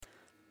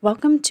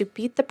Welcome to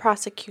Beat the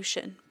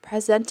Prosecution,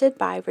 presented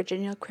by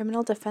Virginia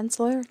criminal defense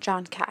lawyer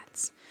John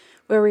Katz,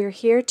 where we are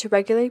here to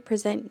regularly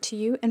present to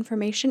you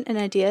information and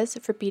ideas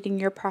for beating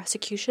your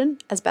prosecution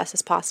as best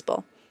as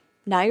possible.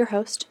 Now your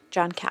host,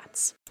 John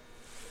Katz.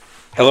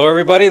 Hello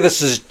everybody,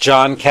 this is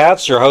John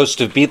Katz, your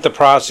host of Beat the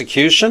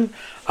Prosecution.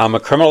 I'm a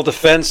criminal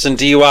defense and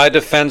DUI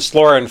defense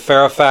lawyer in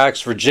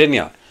Fairfax,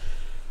 Virginia.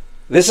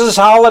 This is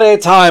holiday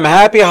time.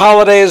 Happy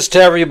holidays to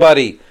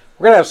everybody.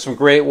 We're going to have some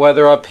great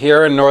weather up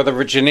here in Northern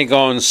Virginia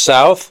going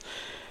south.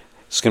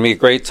 It's going to be a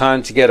great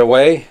time to get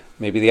away,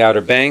 maybe the Outer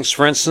Banks,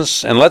 for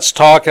instance. And let's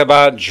talk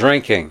about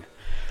drinking.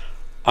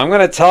 I'm going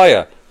to tell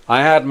you,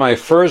 I had my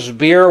first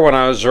beer when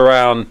I was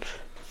around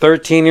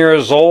 13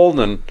 years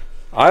old, and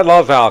I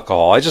love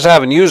alcohol. I just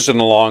haven't used it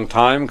in a long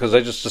time because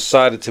I just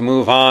decided to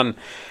move on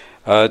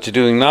to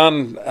doing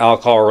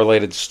non-alcohol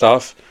related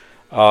stuff.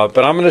 But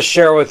I'm going to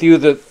share with you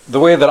the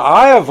way that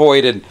I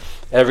avoided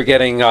ever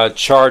getting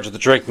charged with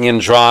drinking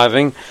and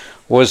driving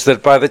was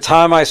that by the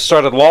time I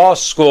started law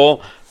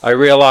school, I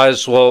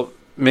realized, well,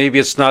 maybe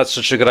it's not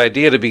such a good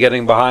idea to be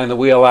getting behind the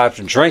wheel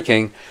after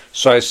drinking.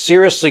 So I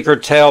seriously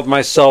curtailed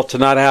myself to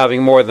not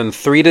having more than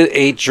 3 to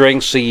 8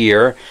 drinks a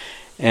year.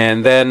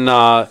 And then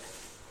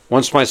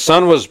once my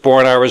son was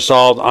born, I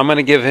resolved I'm going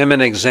to give him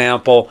an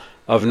example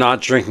of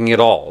not drinking at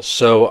all.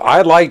 So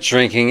I like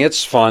drinking.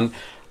 It's fun.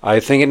 I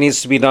think it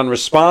needs to be done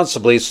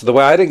responsibly. So the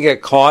way I didn't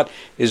get caught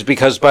is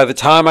because by the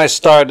time I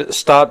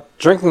stopped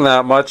drinking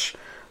that much,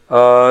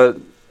 the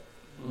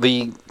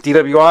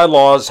DWI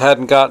laws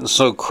hadn't gotten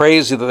so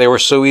crazy that they were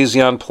so easy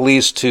on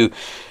police to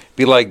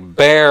be like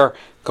bear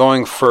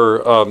going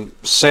for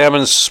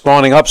salmon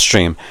spawning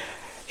upstream.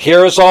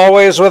 Here, as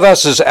always, with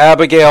us is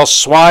Abigail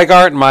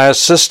Swigart, my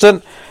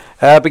assistant.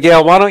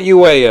 Abigail, why don't you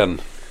weigh in?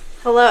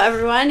 Hello,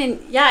 everyone. And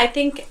yeah, I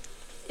think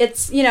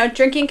it's,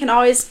 drinking can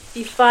always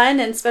be fun,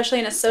 and especially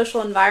in a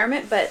social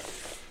environment, but,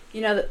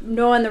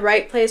 knowing the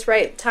right place,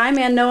 right time,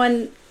 and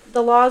knowing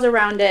the laws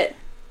around it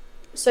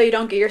so you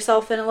don't get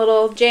yourself in a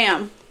little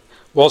jam.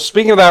 Well,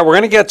 speaking of that, we're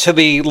going to get to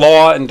the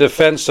law and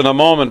defense in a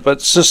moment,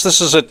 but since this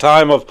is a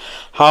time of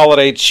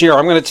holiday cheer,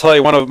 I'm going to tell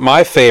you one of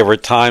my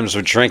favorite times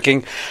of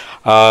drinking.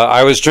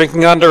 I was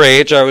drinking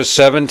underage. I was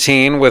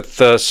 17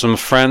 with some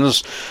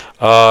friends,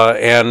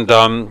 and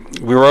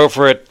we were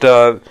over at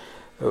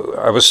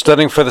I was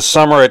studying for the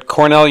summer at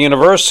Cornell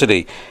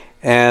University,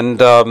 and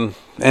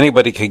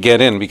anybody could get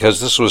in because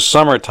this was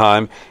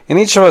summertime, and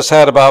each of us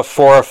had about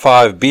 4 or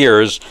 5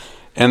 beers,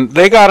 and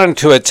they got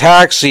into a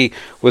taxi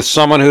with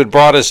someone who had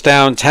brought us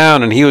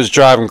downtown, and he was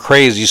driving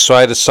crazy, so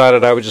I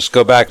decided I would just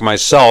go back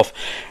myself,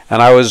 and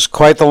I was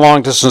quite the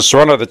long-distance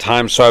runner at the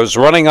time, so I was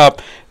running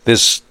up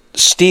this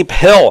steep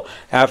hill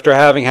after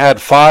having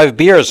had 5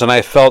 beers, and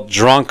I felt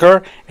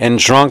drunker and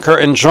drunker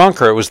and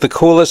drunker. It was the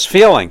coolest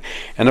feeling.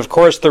 And of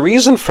course the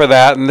reason for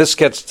that, and this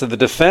gets to the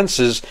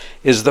defenses,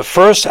 is the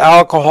first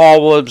alcohol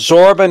will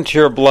absorb into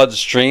your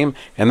bloodstream,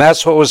 and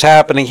that's what was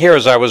happening here.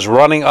 As I was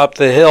running up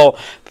the hill,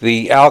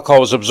 the alcohol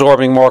was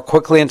absorbing more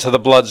quickly into the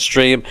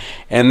bloodstream,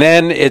 and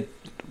then it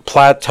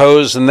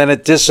plateaus and then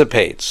it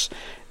dissipates.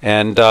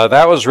 And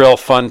that was real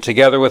fun,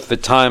 together with the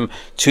time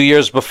 2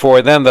 years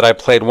before then that I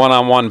played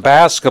one-on-one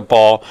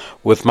basketball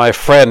with my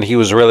friend. He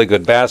was a really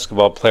good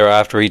basketball player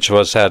after each of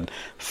us had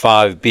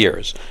 5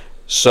 beers.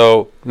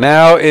 So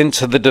now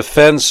into the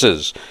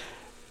defenses.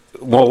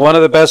 Well, one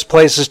of the best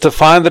places to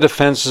find the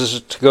defenses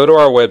is to go to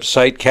our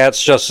website,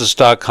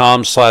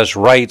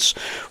 katzjustice.com/rights,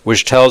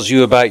 which tells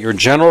you about your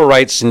general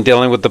rights in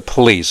dealing with the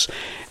police.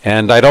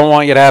 And I don't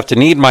want you to have to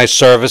need my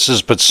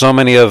services, but so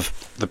many of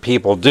the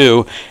people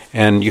do,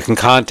 and you can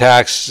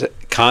contact us at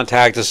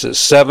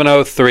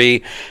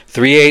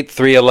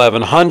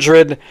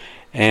 703-383-1100,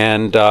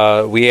 and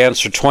we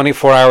answer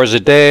 24 hours a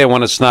day, and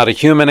when it's not a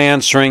human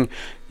answering,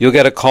 you'll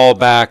get a call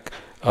back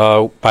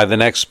by the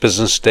next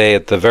business day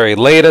at the very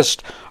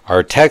latest.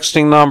 Our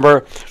texting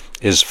number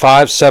is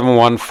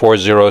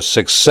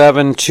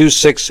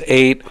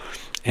 571-4067-268,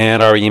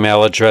 and our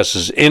email address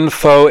is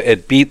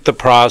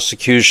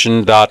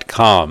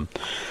info@beattheprosecution.com.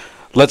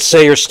 Let's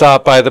say you're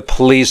stopped by the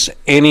police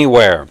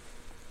anywhere.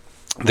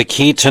 The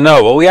key to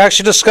know. Well, we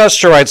actually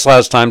discussed your rights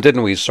last time,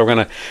 didn't we? So we're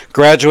going to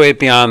graduate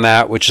beyond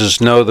that, which is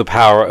know the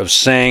power of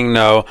saying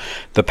no,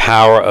 the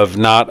power of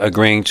not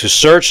agreeing to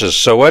searches.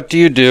 So what do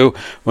you do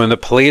when the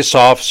police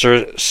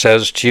officer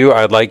says to you,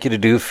 I'd like you to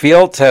do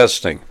field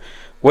testing?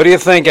 What do you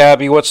think,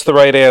 Abby? What's the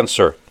right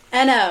answer?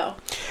 NO.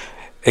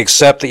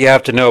 Except that you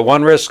have to know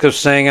one risk of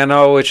saying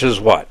NO, which is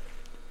what?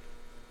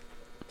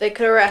 They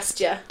could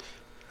arrest you.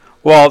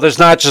 Well, there's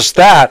not just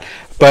that,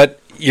 but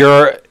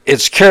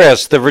it's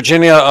curious. The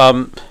Virginia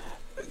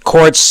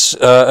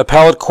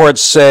appellate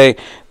courts say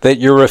that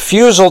your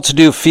refusal to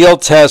do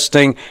field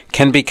testing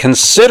can be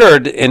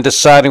considered in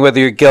deciding whether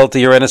you're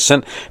guilty or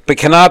innocent, but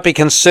cannot be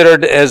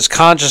considered as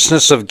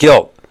consciousness of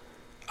guilt.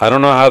 I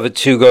don't know how the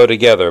two go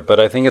together, but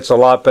I think it's a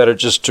lot better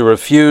just to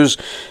refuse,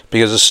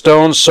 because a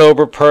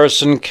stone-sober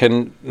person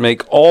can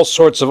make all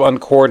sorts of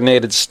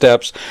uncoordinated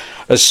steps,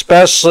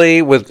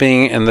 especially with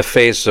being in the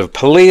face of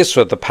police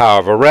with the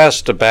power of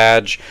arrest, a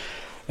badge,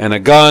 and a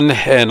gun,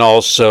 and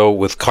also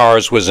with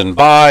cars whizzing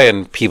by,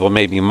 and people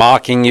may be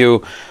mocking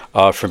you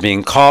for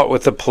being caught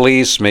with the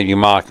police, maybe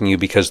mocking you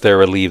because they're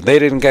relieved they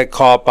didn't get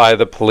caught by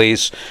the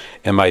police.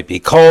 It might be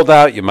cold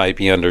out, you might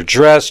be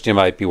underdressed, you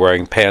might be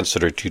wearing pants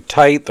that are too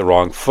tight, the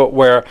wrong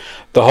footwear.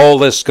 The whole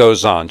list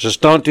goes on.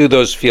 Just don't do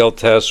those field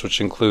tests, which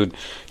include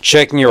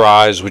checking your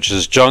eyes, which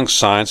is junk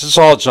science. It's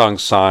all junk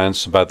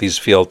science about these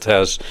field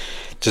tests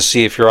to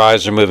see if your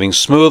eyes are moving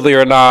smoothly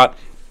or not.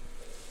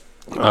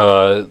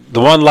 The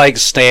one leg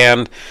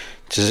stand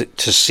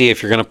to see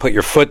if you're going to put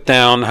your foot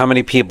down. How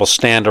many people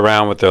stand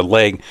around with their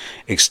leg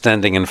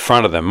extending in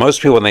front of them?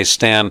 Most people, when they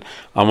stand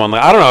on one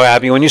leg, I don't know,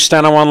 Abby, when you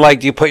stand on one leg,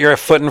 do you put your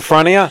foot in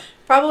front of you?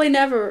 Probably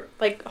never.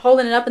 Like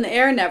holding it up in the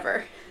air,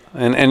 never.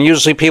 And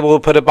usually people will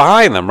put it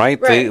behind them, right?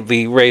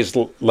 The raised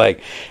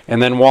leg.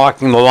 And then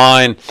walking the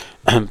line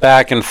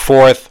back and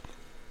forth.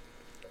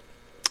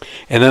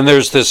 And then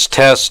there's this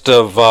test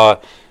of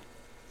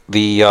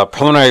the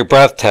preliminary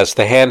breath test,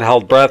 the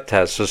handheld breath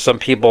test. So some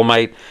people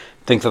might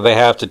think that they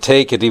have to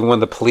take it even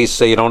when the police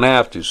say you don't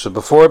have to. So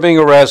before being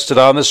arrested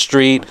on the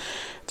street,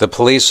 the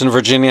police in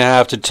Virginia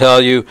have to tell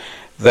you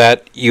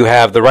that you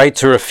have the right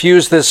to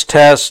refuse this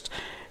test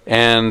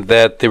and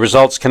that the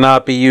results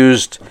cannot be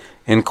used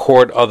in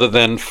court other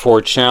than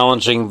for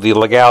challenging the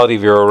legality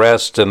of your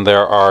arrest, and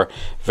there are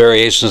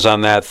variations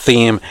on that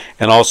theme,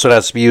 and also it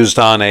has to be used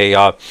on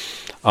a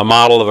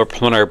model of a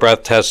preliminary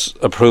breath test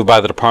approved by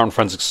the Department of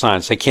Forensic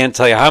Science. I can't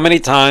tell you how many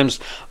times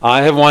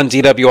I have won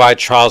DWI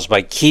trials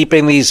by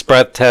keeping these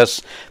breath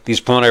tests,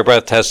 these preliminary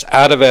breath tests,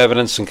 out of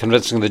evidence and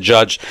convincing the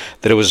judge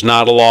that it was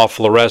not a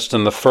lawful arrest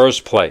in the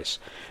first place.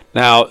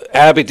 Now,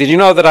 Abby, did you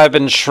know that I've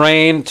been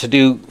trained to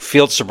do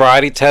field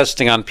sobriety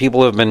testing on people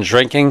who have been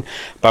drinking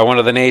by one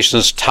of the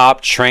nation's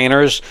top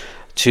trainers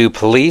to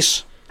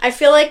police? I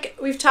feel like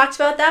we've talked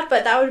about that,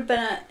 but that would have been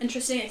an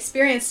interesting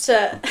experience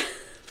to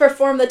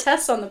perform the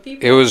tests on the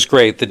people. It was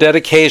great. The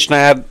dedication I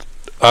had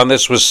on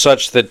this was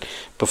such that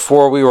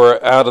before we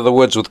were out of the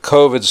woods with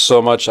COVID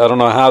so much, I don't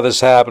know how this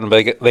happened,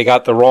 but they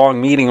got the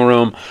wrong meeting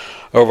room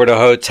over at a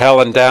hotel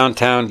in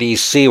downtown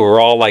D.C. We're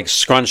all like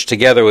scrunched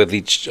together with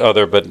each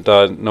other, but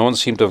no one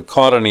seemed to have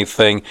caught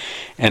anything.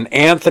 And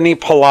Anthony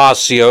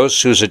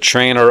Palacios, who's a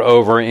trainer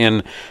over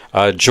in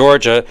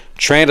Georgia,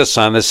 trained us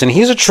on this, and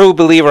he's a true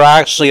believer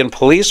actually in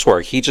police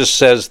work. He just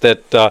says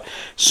that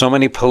so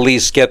many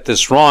police get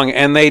this wrong,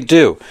 and they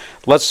do.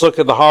 Let's look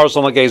at the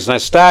horizontal gaze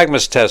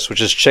nystagmus test, which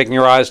is checking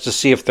your eyes to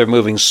see if they're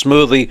moving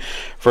smoothly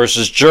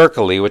versus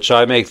jerkily, which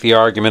I make the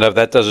argument of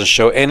that doesn't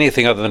show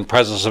anything other than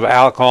presence of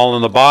alcohol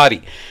in the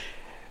body.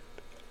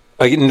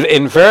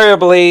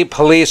 Invariably,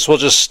 police will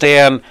just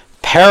stand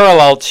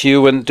parallel to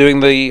you when doing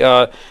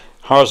the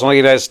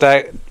horizontal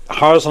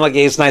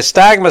gaze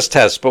nystagmus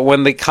test, but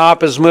when the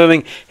cop is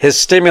moving his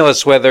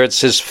stimulus, whether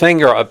it's his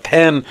finger, a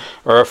pen,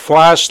 or a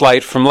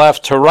flashlight from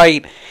left to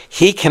right,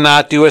 he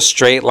cannot do a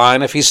straight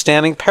line if he's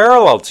standing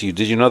parallel to you.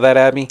 Did you know that,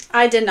 Abby?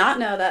 I did not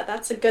know that.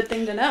 That's a good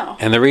thing to know.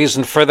 And the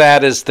reason for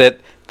that is that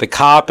the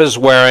cop is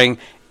wearing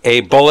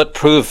a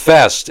bulletproof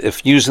vest.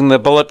 If using the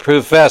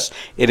bulletproof vest,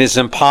 it is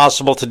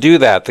impossible to do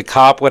that. The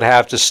cop would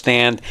have to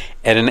stand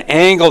at an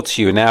angle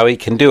to you. Now he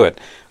can do it.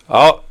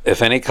 Oh,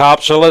 if any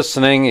cops are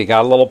listening, you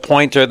got a little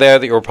pointer there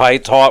that you were probably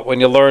taught when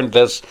you learned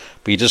this,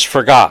 but you just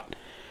forgot.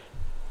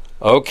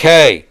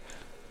 Okay.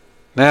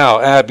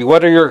 Now, Abby,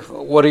 what are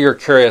your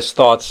curious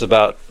thoughts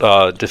about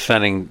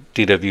defending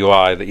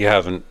DWI that you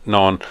haven't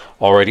known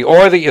already,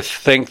 or that you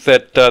think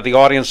that the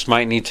audience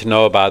might need to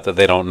know about that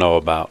they don't know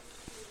about?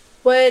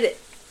 Would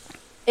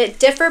it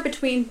differ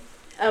between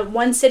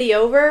one city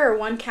over or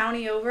one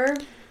county over,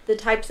 the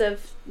types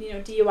of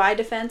DUI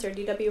defense or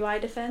DWI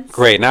defense?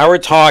 Great. Now we're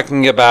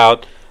talking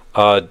about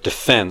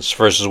defense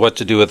versus what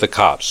to do with the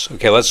cops.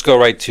 Okay, let's go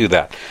right to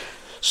that.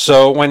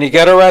 So when you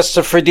get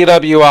arrested for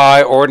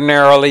DWI,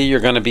 ordinarily you're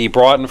going to be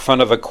brought in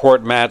front of a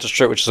court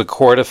magistrate, which is a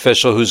court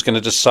official who's going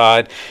to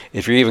decide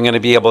if you're even going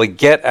to be able to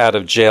get out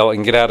of jail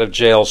and get out of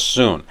jail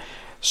soon.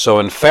 So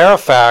in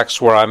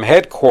Fairfax, where I'm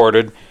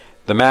headquartered,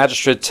 the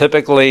magistrate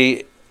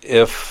typically,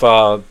 if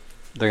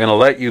they're going to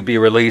let you be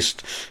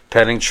released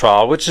pending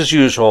trial, which is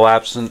usual,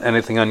 absent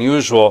anything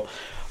unusual,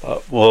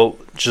 will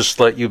just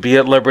let you be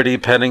at liberty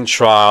pending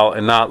trial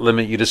and not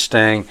limit you to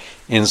staying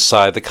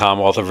inside the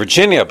Commonwealth of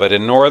Virginia. But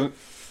in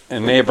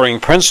neighboring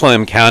Prince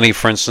William County,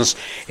 for instance,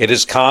 it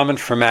is common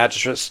for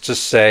magistrates to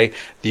say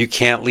that you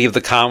can't leave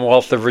the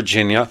Commonwealth of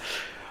Virginia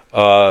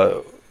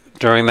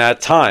during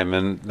that time,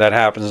 and that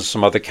happens in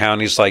some other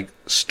counties like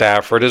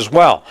Stafford as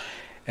well.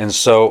 And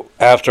so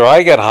after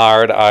I get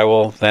hired, I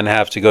will then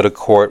have to go to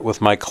court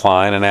with my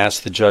client and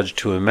ask the judge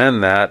to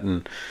amend that.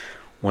 And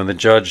when the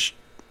judge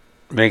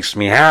makes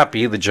me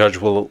happy, the judge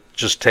will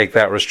just take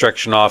that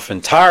restriction off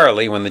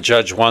entirely. When the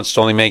judge wants to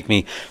only make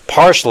me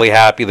partially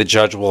happy, the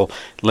judge will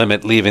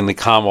limit leaving the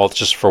Commonwealth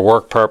just for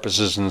work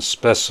purposes and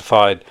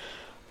specified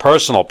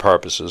personal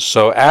purposes.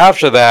 So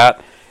after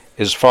that,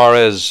 as far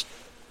as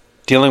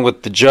dealing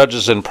with the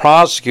judges and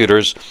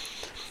prosecutors,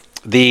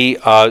 the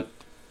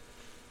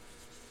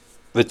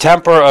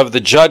temper of the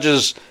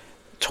judges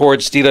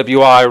towards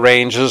DWI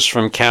ranges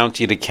from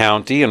county to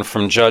county and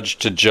from judge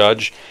to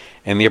judge,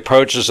 and the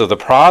approaches of the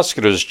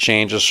prosecutors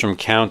changes from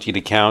county to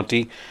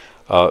county.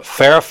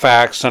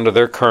 Fairfax, under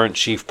their current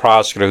chief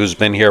prosecutor, who's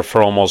been here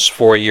for almost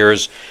 4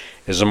 years,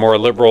 is a more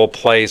liberal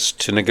place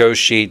to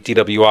negotiate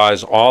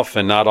DWIs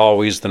often, not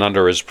always, than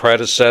under his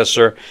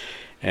predecessor,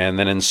 and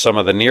then in some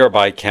of the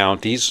nearby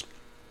counties.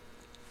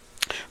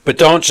 But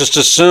don't just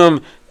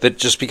assume that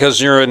just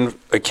because you're in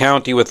a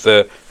county with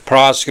the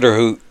prosecutor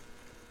who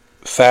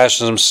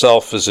fashions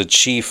himself as a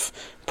chief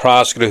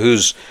prosecutor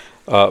who's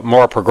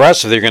more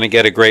progressive, they're going to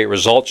get a great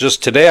result.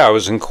 Just today I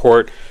was in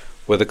court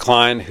with a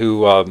client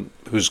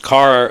whose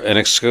car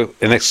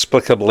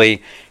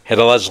inexplicably had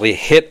allegedly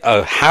hit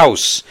a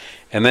house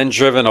and then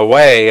driven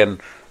away and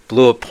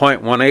blew a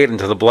 .18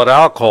 into the blood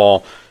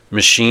alcohol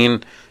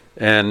machine,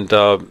 and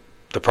the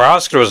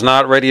prosecutor was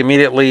not ready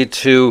immediately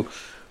to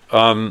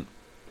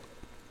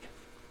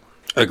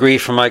agree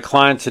for my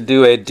client to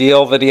do a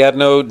deal that he had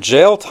no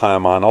jail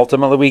time on.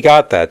 Ultimately, we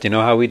got that. Do you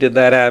know how we did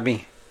that,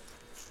 Abby?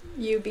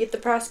 You beat the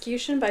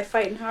prosecution by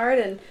fighting hard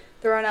and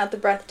throwing out the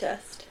breath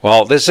test.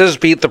 Well, this is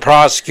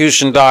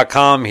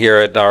beattheprosecution.com here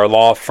at our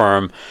law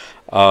firm.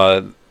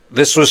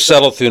 This was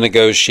settled through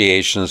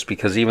negotiations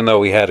because even though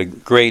we had a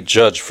great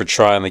judge for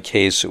trying the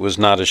case, it was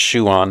not a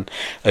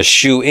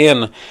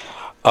shoe-in.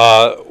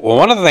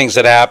 One of the things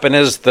that happened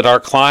is that our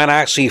client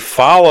actually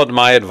followed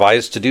my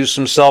advice to do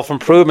some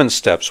self-improvement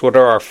steps. What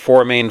are our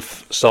 4 main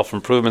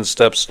self-improvement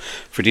steps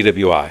for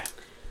DWI?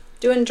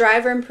 Doing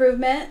driver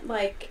improvement,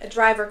 like a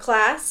driver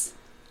class,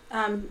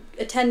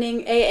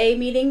 attending AA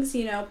meetings,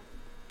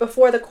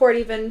 before the court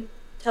even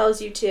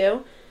tells you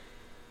to,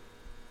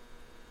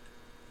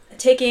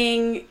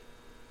 taking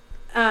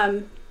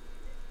the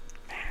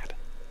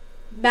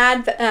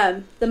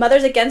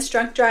Mothers Against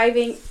Drunk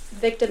Driving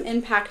Victim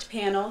Impact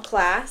Panel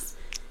class,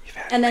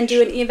 and then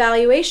do an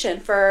evaluation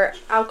for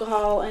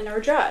alcohol and or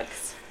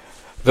drugs.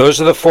 Those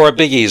are the 4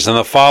 biggies in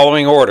the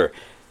following order.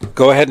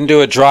 Go ahead and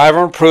do a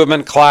driver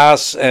improvement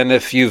class, and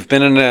if you've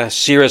been in a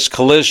serious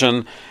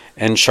collision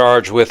and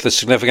charged with a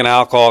significant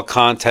alcohol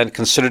content,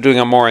 consider doing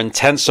a more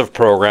intensive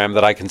program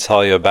that I can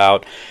tell you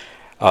about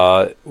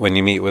when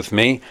you meet with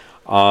me.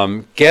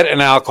 Get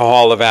an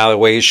alcohol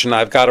evaluation.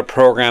 I've got a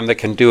program that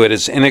can do it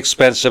as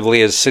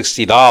inexpensively as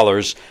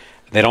 $60.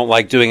 They don't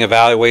like doing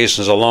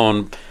evaluations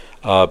alone,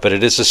 but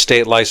it is a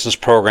state licensed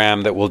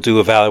program that will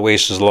do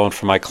evaluations alone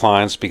for my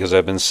clients because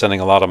I've been sending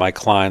a lot of my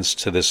clients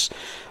to this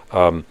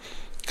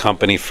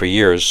company for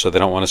years, so they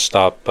don't want to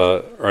stop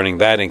earning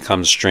that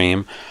income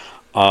stream.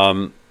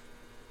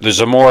 There's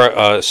a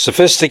more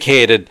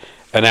sophisticated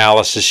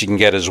analysis you can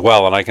get as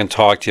well, and I can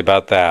talk to you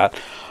about that.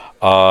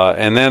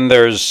 And then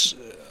there's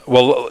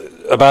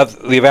about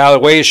the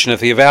evaluation. If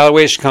the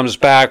evaluation comes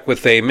back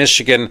with a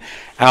Michigan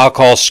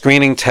alcohol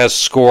screening test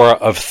score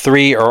of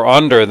 3 or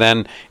under,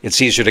 then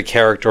it's easier to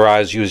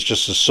characterize you as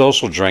just a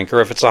social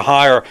drinker. If it's a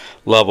higher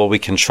level, we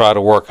can try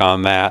to work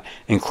on that,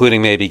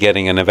 including maybe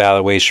getting an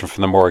evaluation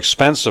from the more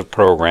expensive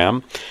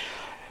program.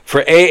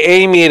 For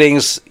AA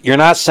meetings, you're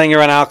not saying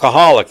you're an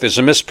alcoholic. There's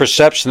a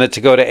misperception that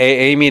to go to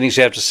AA meetings,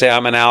 you have to say,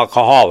 I'm an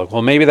alcoholic.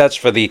 Well, maybe that's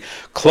for the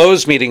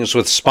closed meetings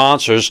with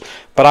sponsors,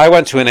 but I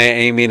went to an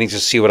AA meeting to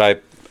see what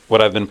I've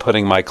been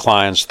putting my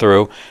clients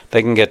through.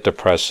 They can get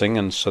depressing,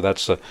 and so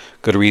that's a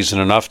good reason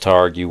enough to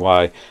argue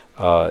why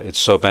it's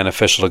so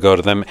beneficial to go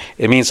to them.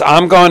 It means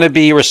I'm going to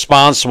be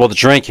responsible to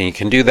drinking. You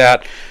can do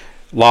that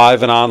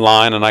live and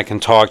online, and I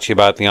can talk to you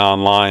about the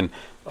online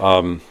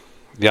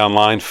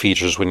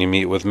features when you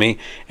meet with me.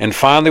 And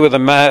finally, with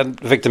the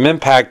Victim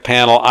Impact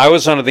Panel, I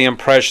was under the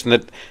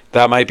impression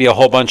that might be a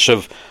whole bunch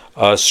of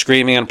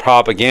screaming and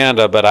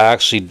propaganda, but I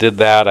actually did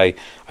that. I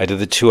did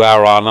the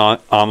 2-hour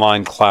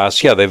online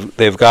class. Yeah,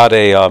 they've got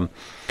an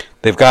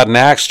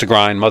axe to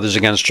grind, Mothers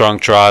Against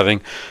Drunk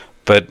Driving,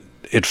 but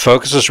it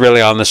focuses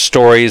really on the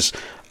stories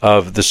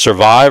of the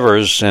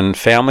survivors and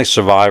family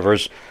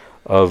survivors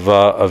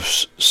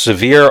of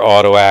severe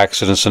auto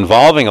accidents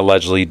involving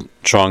allegedly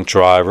drunk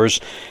drivers,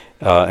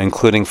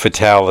 including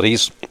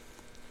fatalities.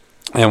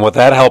 And what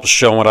that helps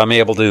show, what I'm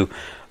able to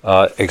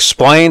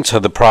explain to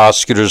the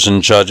prosecutors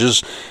and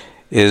judges,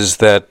 is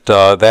that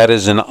that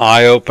is an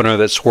eye-opener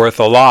that's worth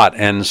a lot.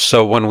 And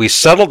so when we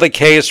settled the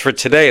case for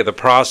today, the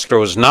prosecutor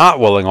was not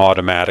willing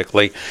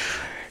automatically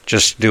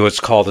just to do what's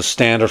called a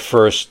standard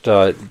first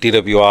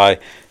DWI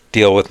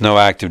deal with no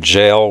active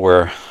jail,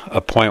 where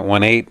a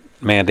 .18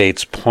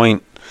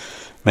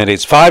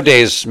 mandates 5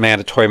 days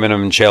mandatory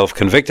minimum jail if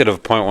convicted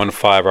of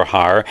 .15 or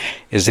higher,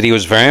 is that he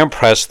was very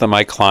impressed that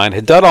my client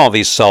had done all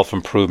these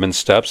self-improvement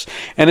steps.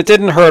 And it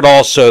didn't hurt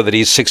also that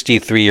he's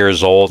 63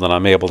 years old, and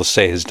I'm able to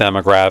say his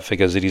demographic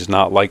is that he's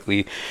not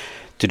likely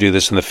to do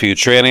this in the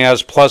future. And he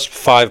has plus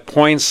 5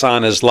 points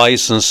on his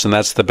license, and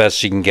that's the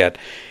best you can get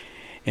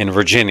in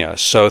Virginia.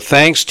 So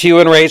thanks to you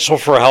and Rachel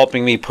for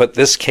helping me put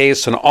this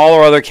case and all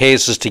our other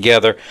cases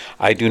together.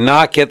 I do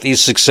not get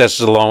these successes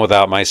alone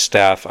without my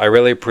staff. I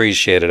really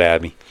appreciate it,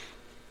 Abby.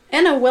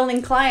 And a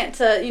willing client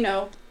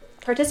to,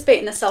 participate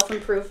in the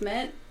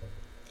self-improvement.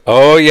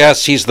 Oh,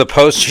 yes, he's the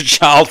poster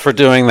child for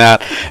doing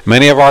that.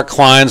 Many of our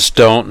clients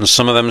don't, and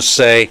some of them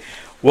say,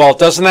 well,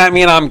 doesn't that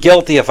mean I'm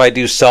guilty if I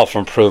do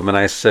self-improvement?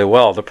 I say,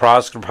 well, the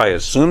prosecutor probably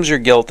assumes you're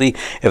guilty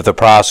if the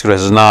prosecutor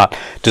has not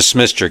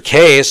dismissed your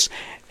case,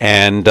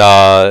 and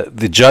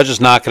the judge is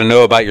not going to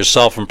know about your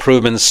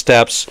self-improvement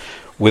steps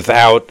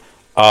without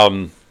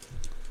there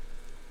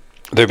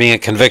being a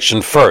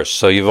conviction first.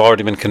 So you've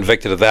already been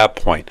convicted at that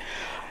point.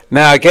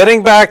 Now,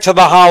 getting back to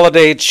the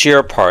holiday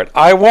cheer part,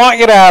 I want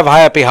you to have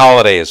happy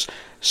holidays.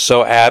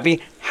 So,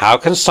 Abby, how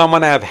can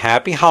someone have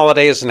happy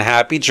holidays and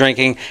happy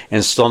drinking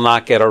and still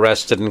not get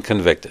arrested and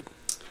convicted?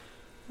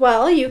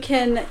 Well, you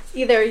can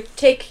either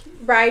take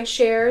ride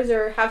shares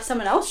or have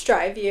someone else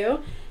drive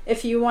you.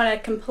 If you want to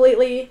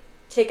completely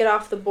take it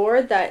off the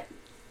board that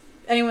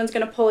anyone's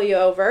going to pull you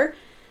over,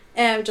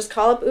 and just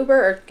call up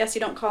Uber, or I guess you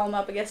don't call them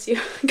up, I guess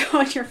you go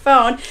on your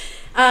phone.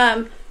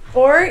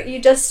 Or you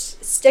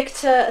just stick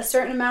to a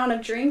certain amount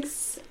of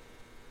drinks,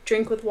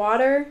 drink with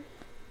water,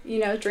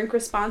 drink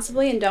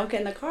responsibly, and don't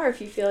get in the car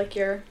if you feel like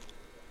you're,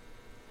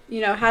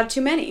 had too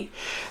many.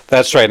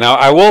 That's right. Now,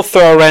 I will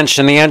throw a wrench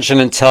in the engine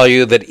and tell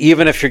you that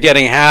even if you're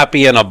getting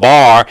happy in a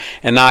bar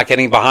and not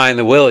getting behind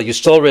the wheel, you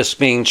still risk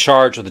being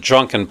charged with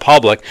drunk in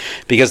public,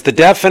 because the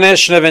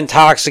definition of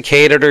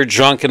intoxicated or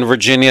drunk in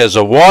Virginia is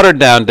a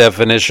watered-down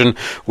definition,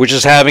 which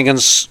is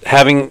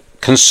having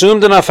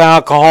consumed enough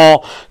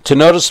alcohol to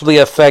noticeably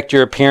affect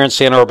your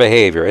appearance and or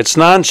behavior. It's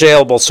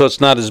non-jailable, so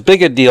it's not as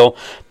big a deal,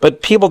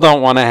 but people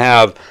don't want to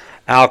have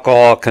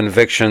alcohol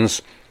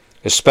convictions,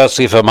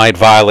 especially if it might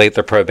violate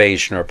their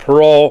probation or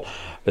parole,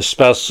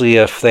 especially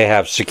if they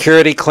have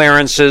security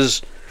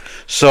clearances.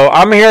 So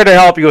I'm here to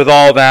help you with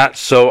all that,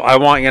 so I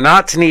want you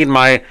not to need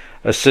my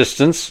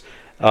assistance,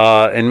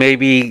 and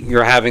maybe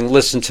you're having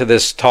listened to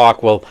this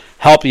talk will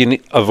help you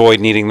avoid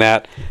needing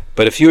that.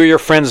 But if you or your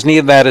friends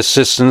need that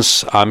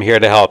assistance, I'm here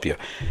to help you.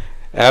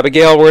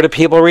 Abigail, where do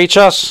people reach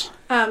us?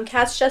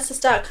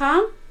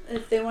 CatsJustice.com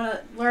if they want to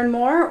learn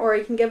more, or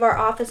you can give our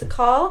office a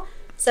call,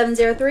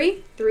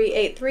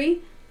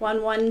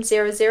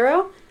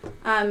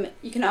 703-383-1100.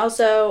 You can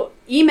also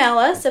email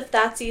us if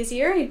that's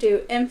easier. You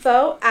do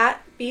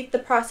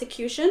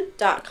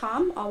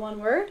info@beattheprosecution.com, all one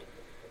word.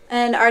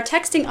 And our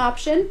texting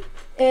option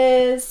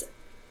is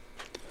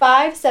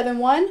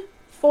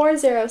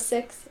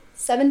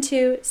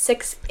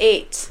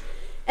 571-406-7268.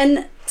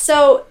 And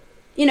so,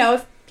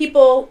 if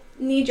people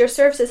need your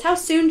services, how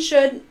soon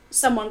should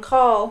someone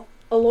call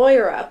a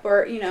lawyer up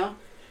or,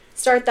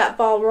 start that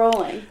ball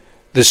rolling?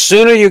 The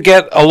sooner you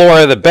get a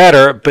lawyer, the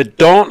better, but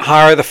don't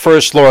hire the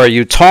first lawyer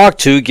you talk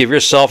to. Give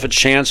yourself a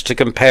chance to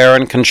compare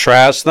and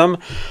contrast them.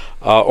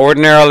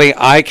 Ordinarily,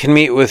 I can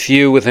meet with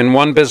you within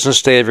one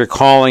business day of your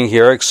calling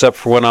here, except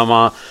for when I'm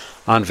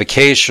on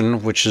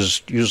vacation, which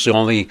is usually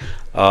only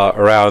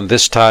around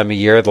this time of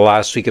year, the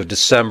last week of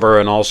December,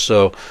 and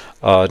also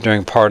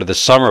during part of the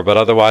summer. But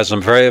otherwise,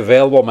 I'm very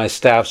available. My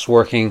staff's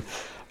working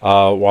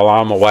while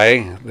I'm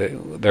away.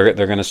 They're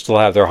going to still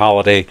have their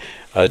holiday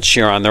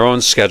cheer on their own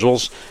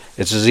schedules.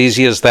 It's as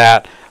easy as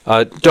that.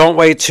 Don't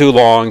wait too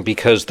long,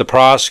 because the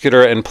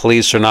prosecutor and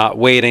police are not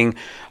waiting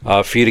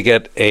for you to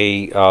get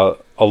a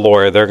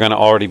lawyer. They're going to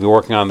already be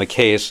working on the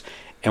case.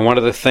 And one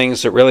of the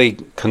things that really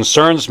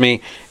concerns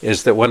me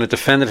is that when a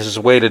defendant has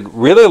waited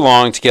really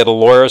long to get a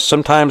lawyer,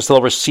 sometimes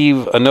they'll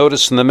receive a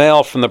notice in the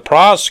mail from the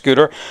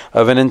prosecutor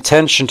of an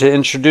intention to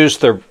introduce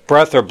their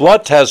breath or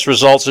blood test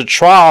results at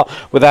trial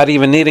without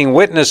even needing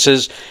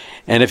witnesses.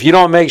 And if you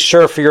don't make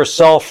sure for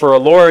yourself or a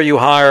lawyer you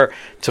hire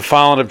to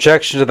file an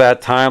objection to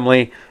that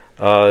timely,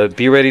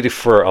 be ready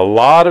for a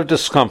lot of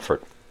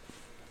discomfort.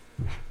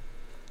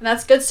 And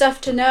that's good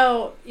stuff to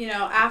know,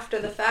 after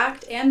the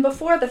fact and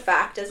before the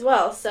fact as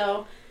well.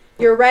 So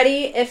you're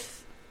ready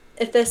if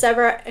this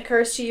ever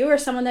occurs to you or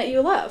someone that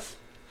you love.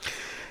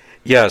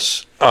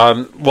 Yes.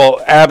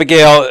 Well,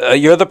 Abigail,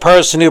 you're the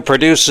person who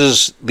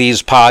produces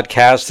these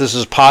podcasts. This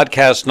is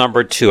podcast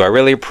number 2. I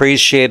really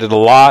appreciate it a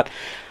lot.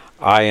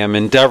 I am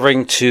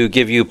endeavoring to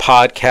give you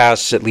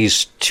podcasts at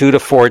least 2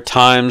 to 4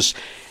 times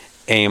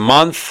a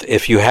month.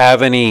 If you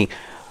have any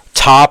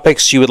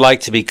topics you would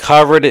like to be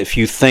covered, if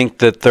you think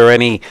that there are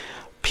any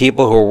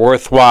people who are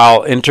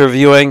worthwhile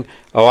interviewing,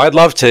 I'd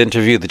love to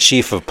interview the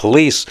chief of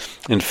police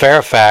in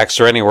Fairfax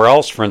or anywhere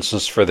else, for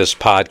instance, for this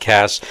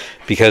podcast,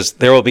 because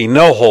there will be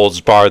no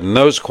holds barred in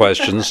those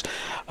questions.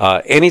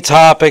 Any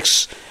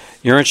topics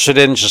you're interested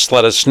in, just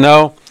let us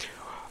know.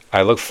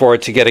 I look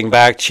forward to getting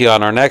back to you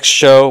on our next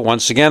show.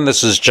 Once again,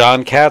 this is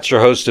John Katz, your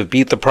host of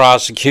Beat the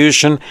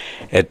Prosecution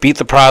at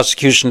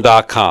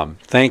beattheprosecution.com.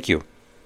 Thank you.